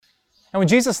And when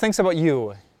Jesus thinks about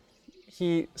you,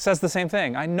 he says the same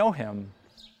thing. I know him.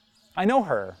 I know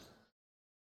her.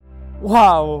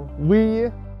 Wow, we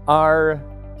are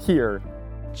here.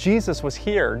 Jesus was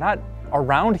here, not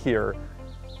around here,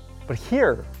 but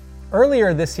here.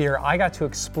 Earlier this year, I got to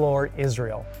explore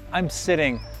Israel. I'm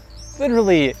sitting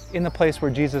literally in the place where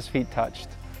Jesus' feet touched.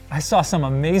 I saw some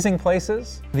amazing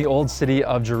places. The old city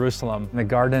of Jerusalem, the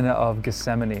Garden of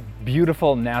Gethsemane,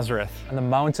 beautiful Nazareth, and the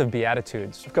Mount of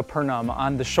Beatitudes, Capernaum,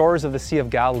 on the shores of the Sea of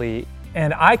Galilee.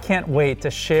 And I can't wait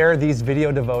to share these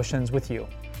video devotions with you.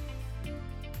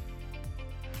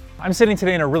 I'm sitting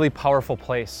today in a really powerful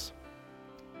place.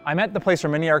 I'm at the place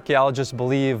where many archaeologists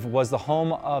believe was the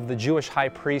home of the Jewish high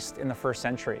priest in the first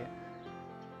century.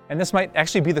 And this might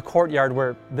actually be the courtyard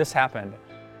where this happened,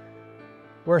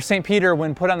 where St. Peter,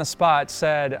 when put on the spot,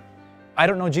 said, I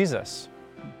don't know Jesus.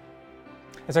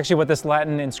 It's actually what this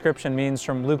Latin inscription means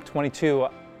from Luke 22,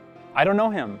 I don't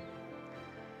know him.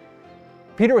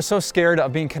 Peter was so scared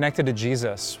of being connected to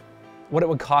Jesus, what it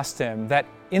would cost him, that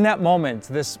in that moment,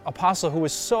 this apostle who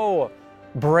was so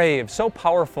brave, so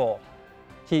powerful,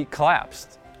 he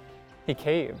collapsed, he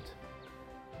caved.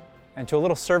 And to a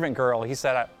little servant girl, he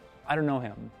said, I don't know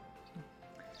him.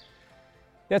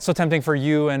 That's so tempting for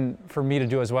you and for me to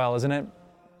do as well, isn't it?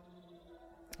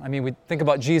 I mean, we think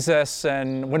about Jesus,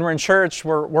 and when we're in church,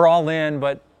 we're all in,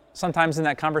 but sometimes in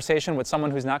that conversation with someone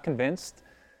who's not convinced,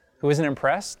 who isn't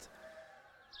impressed,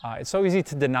 it's so easy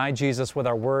to deny Jesus with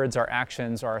our words, our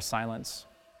actions, or our silence.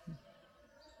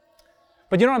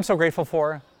 But you know what I'm so grateful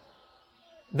for?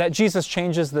 That Jesus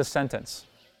changes this sentence.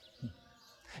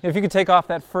 If you could take off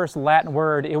that first Latin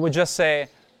word, it would just say,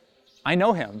 I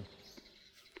know him.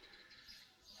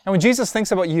 And when Jesus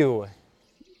thinks about you,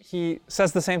 he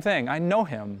says the same thing. I know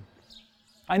him.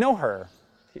 I know her.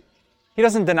 He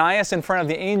doesn't deny us in front of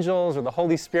the angels or the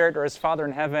Holy Spirit or his Father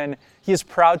in heaven. He is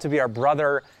proud to be our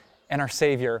brother and our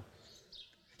Savior.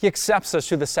 He accepts us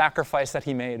through the sacrifice that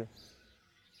he made.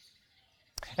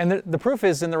 And the proof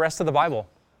is in the rest of the Bible.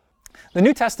 The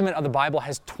New Testament of the Bible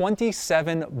has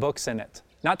 27 books in it,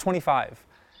 not 25.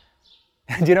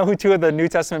 And do you know who 2 of the New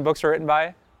Testament books are written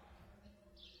by?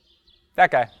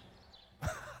 That guy.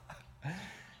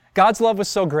 God's love was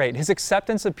so great, his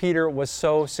acceptance of Peter was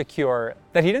so secure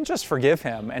that he didn't just forgive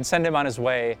him and send him on his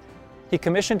way. He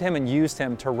commissioned him and used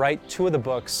him to write 2 of the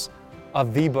books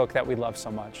of the book that we love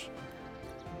so much.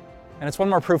 And it's one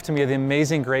more proof to me of the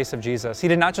amazing grace of Jesus. He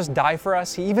did not just die for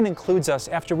us, he even includes us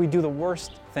after we do the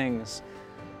worst things.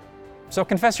 So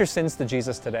confess your sins to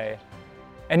Jesus today.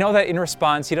 And know that in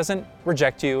response, he doesn't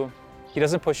reject you, he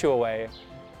doesn't push you away.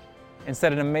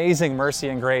 Instead, in amazing mercy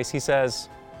and grace, he says,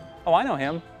 oh, I know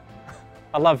him.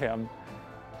 I love him.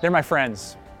 They're my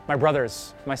friends, my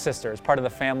brothers, my sisters, part of the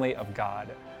family of God.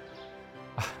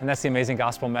 And that's the amazing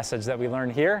gospel message that we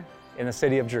learn here in the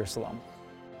city of Jerusalem.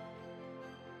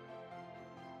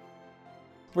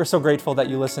 We're so grateful that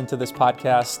you listened to this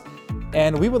podcast,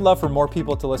 and we would love for more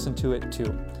people to listen to it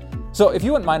too. So if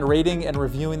you wouldn't mind rating and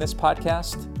reviewing this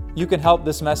podcast, you can help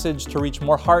this message to reach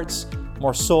more hearts,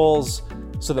 more souls,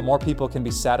 so that more people can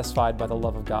be satisfied by the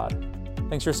love of God.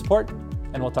 Thanks for your support,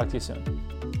 and we'll talk to you soon.